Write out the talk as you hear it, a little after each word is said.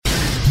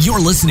You're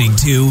listening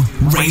to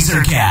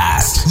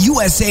Razorcast,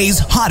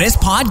 USA's hottest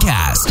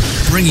podcast,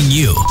 bringing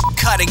you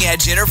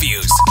cutting-edge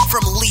interviews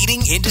from leading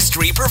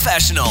industry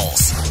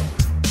professionals.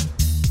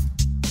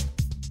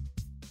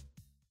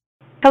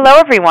 Hello,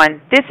 everyone.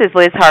 This is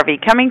Liz Harvey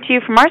coming to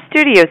you from our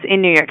studios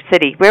in New York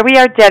City, where we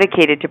are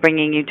dedicated to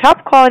bringing you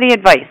top-quality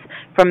advice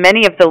from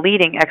many of the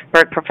leading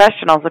expert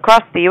professionals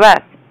across the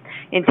U.S.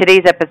 In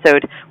today's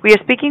episode, we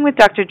are speaking with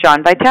Dr.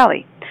 John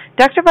Vitale.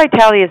 Dr.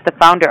 Vitale is the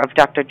founder of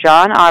Dr.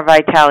 John R.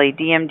 Vitale,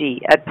 DMD,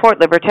 at Port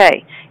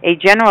Liberté, a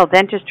general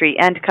dentistry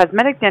and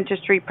cosmetic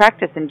dentistry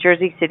practice in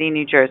Jersey City,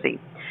 New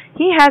Jersey.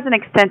 He has an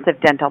extensive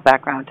dental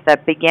background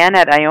that began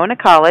at Iona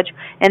College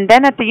and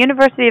then at the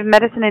University of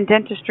Medicine and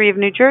Dentistry of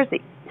New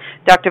Jersey.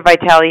 Dr.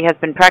 Vitale has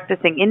been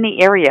practicing in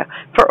the area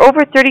for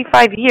over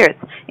 35 years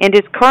and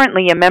is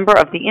currently a member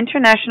of the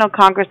International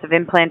Congress of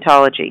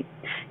Implantology.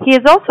 He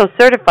is also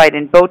certified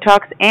in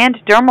Botox and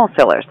dermal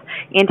fillers,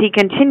 and he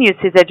continues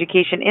his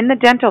education in the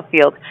dental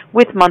field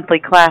with monthly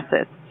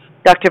classes.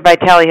 Dr.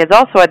 Vitale has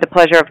also had the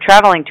pleasure of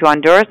traveling to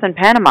Honduras and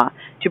Panama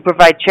to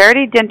provide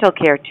charity dental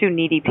care to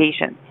needy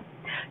patients.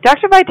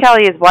 Dr.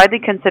 Vitale is widely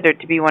considered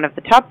to be one of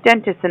the top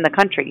dentists in the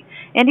country,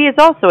 and he is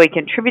also a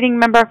contributing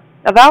member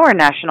of our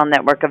national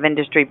network of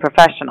industry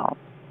professionals.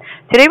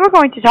 Today we're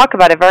going to talk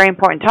about a very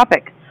important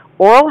topic,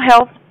 oral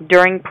health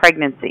during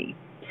pregnancy.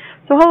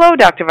 So hello,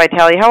 Dr.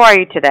 Vitale. How are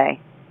you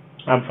today?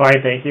 I'm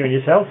fine, thank you. And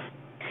yourself?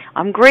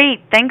 I'm great.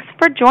 Thanks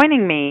for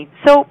joining me.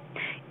 So,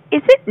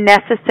 is it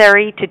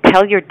necessary to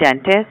tell your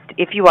dentist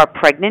if you are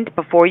pregnant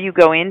before you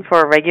go in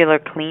for a regular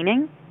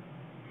cleaning?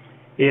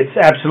 It's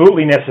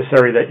absolutely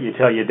necessary that you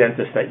tell your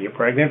dentist that you're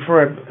pregnant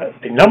for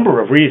a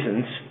number of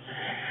reasons.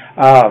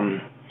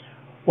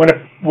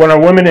 When a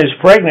woman is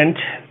pregnant,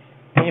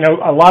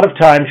 a lot of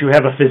times you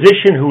have a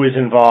physician who is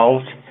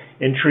involved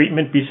in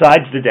treatment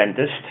besides the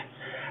dentist.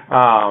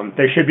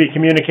 There should be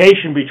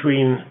communication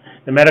between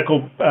the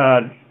medical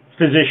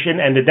physician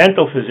and the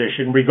dental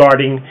physician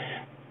regarding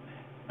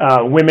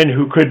women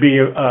who could be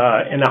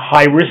in a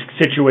high-risk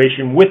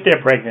situation with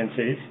their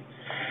pregnancies.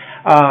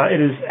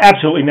 It is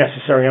absolutely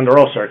necessary under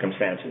all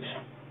circumstances.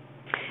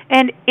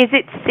 And is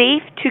it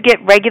safe to get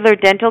regular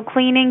dental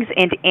cleanings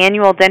and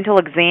annual dental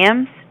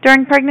exams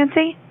during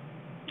pregnancy?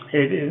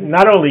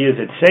 Not only is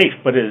it safe,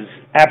 but it is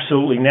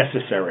absolutely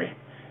necessary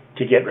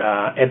to get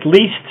at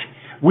least.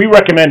 We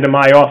recommend in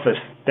my office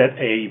that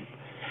a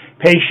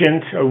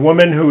patient, a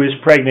woman who is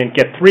pregnant,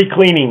 get 3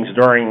 cleanings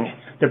during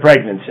the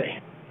pregnancy.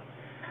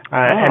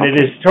 And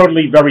it is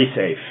totally very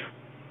safe.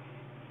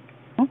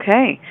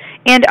 Okay.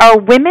 And are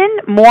women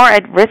more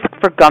at risk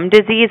for gum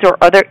disease or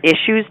other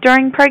issues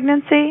during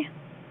pregnancy?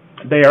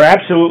 They are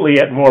absolutely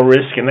at more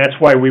risk, and that's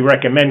why we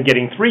recommend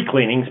getting 3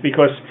 cleanings,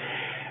 because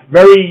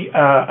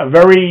a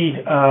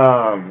very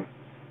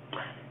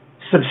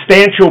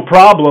substantial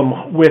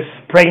problem with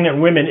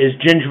pregnant women is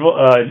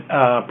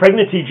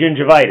pregnancy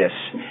gingivitis,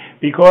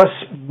 because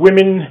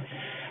women's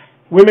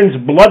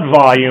blood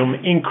volume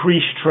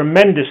increase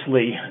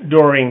tremendously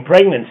during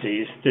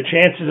pregnancies. The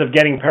chances of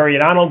getting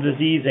periodontal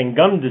disease and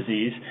gum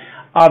disease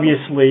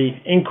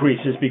obviously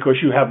increases because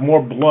you have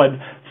more blood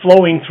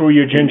flowing through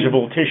your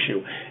gingival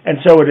tissue. And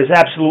so it is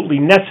absolutely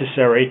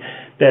necessary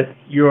that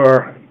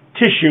your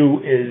tissue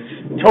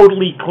is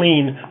totally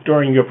clean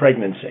during your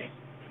pregnancy.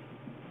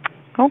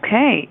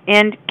 Okay.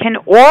 And can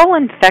oral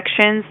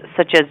infections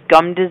such as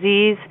gum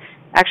disease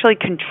actually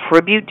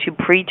contribute to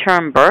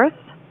preterm birth?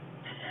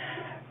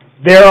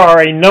 There are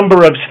a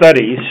number of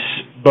studies,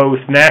 both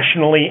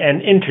nationally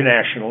and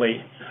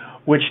internationally,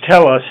 which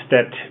tell us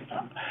that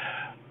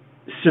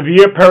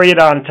severe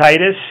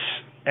periodontitis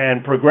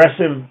and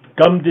progressive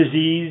gum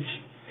disease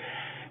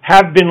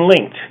have been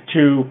linked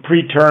to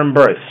preterm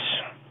births.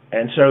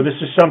 And so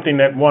this is something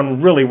that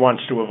one really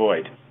wants to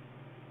avoid.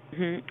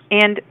 Mm-hmm.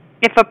 And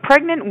if a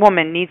pregnant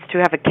woman needs to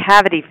have a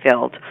cavity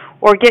filled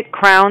or get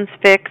crowns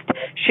fixed,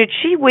 should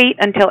she wait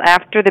until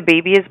after the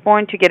baby is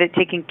born to get it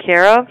taken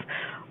care of,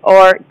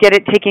 or get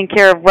it taken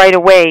care of right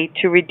away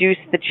to reduce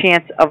the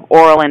chance of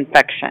oral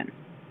infection?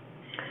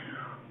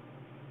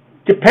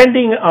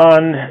 Depending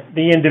on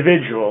the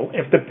individual,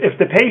 if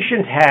the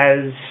patient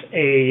has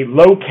a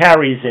low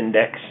caries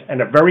index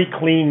and a very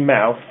clean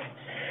mouth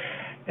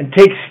and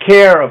takes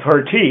care of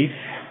her teeth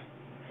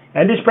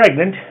and is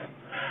pregnant,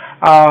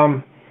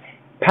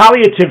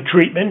 palliative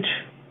treatment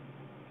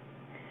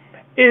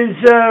is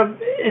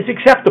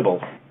acceptable.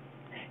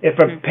 If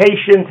a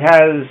patient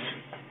has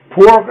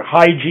poor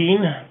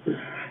hygiene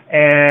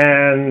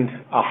and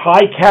a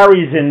high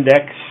caries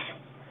index,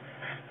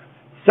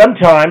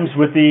 sometimes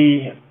with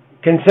the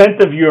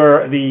consent of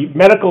the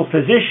medical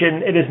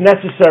physician, it is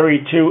necessary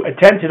to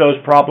attend to those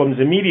problems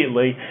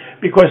immediately,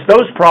 because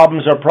those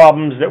problems are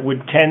problems that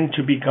would tend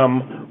to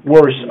become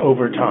worse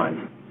over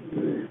time.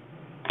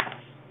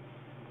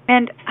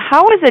 And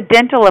how is a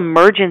dental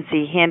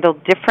emergency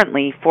handled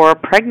differently for a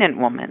pregnant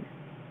woman?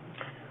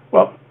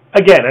 Well,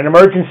 again, an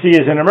emergency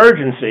is an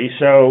emergency,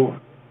 so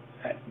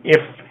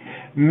if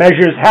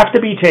measures have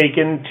to be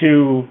taken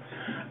to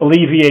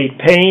alleviate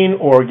pain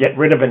or get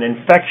rid of an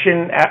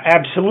infection,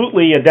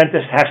 absolutely a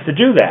dentist has to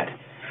do that.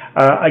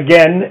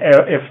 Again,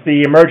 if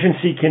the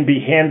emergency can be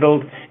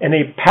handled in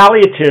a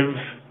palliative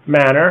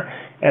manner,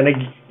 and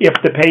if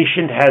the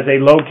patient has a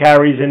low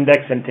caries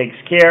index and takes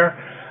care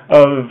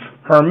of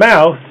her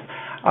mouth,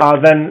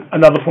 then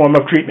another form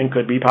of treatment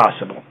could be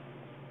possible.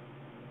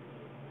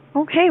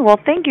 Okay, well,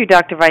 thank you,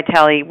 Dr.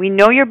 Vitale. We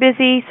know you're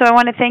busy, so I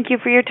want to thank you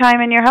for your time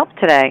and your help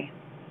today.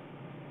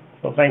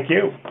 Well, thank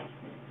you.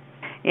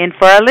 And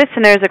for our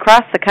listeners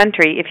across the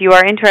country, if you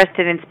are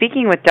interested in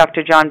speaking with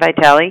Dr. John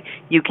Vitale,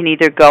 you can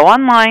either go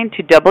online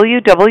to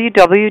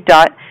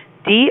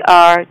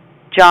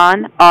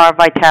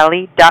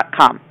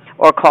www.drjohnrvitale.com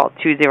or call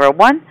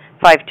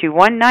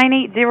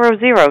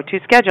 201-521-9800 to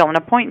schedule an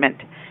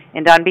appointment.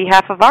 And on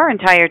behalf of our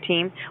entire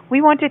team, we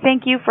want to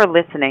thank you for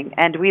listening,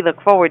 and we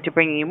look forward to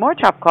bringing you more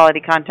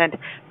top-quality content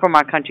from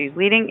our country's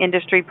leading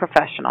industry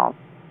professionals.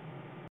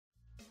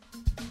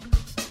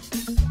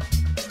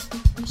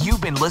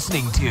 You've been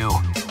listening to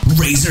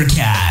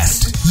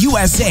RazorCast,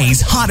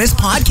 USA's hottest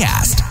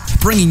podcast,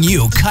 bringing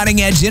you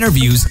cutting-edge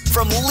interviews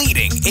from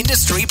leading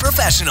industry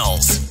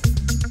professionals.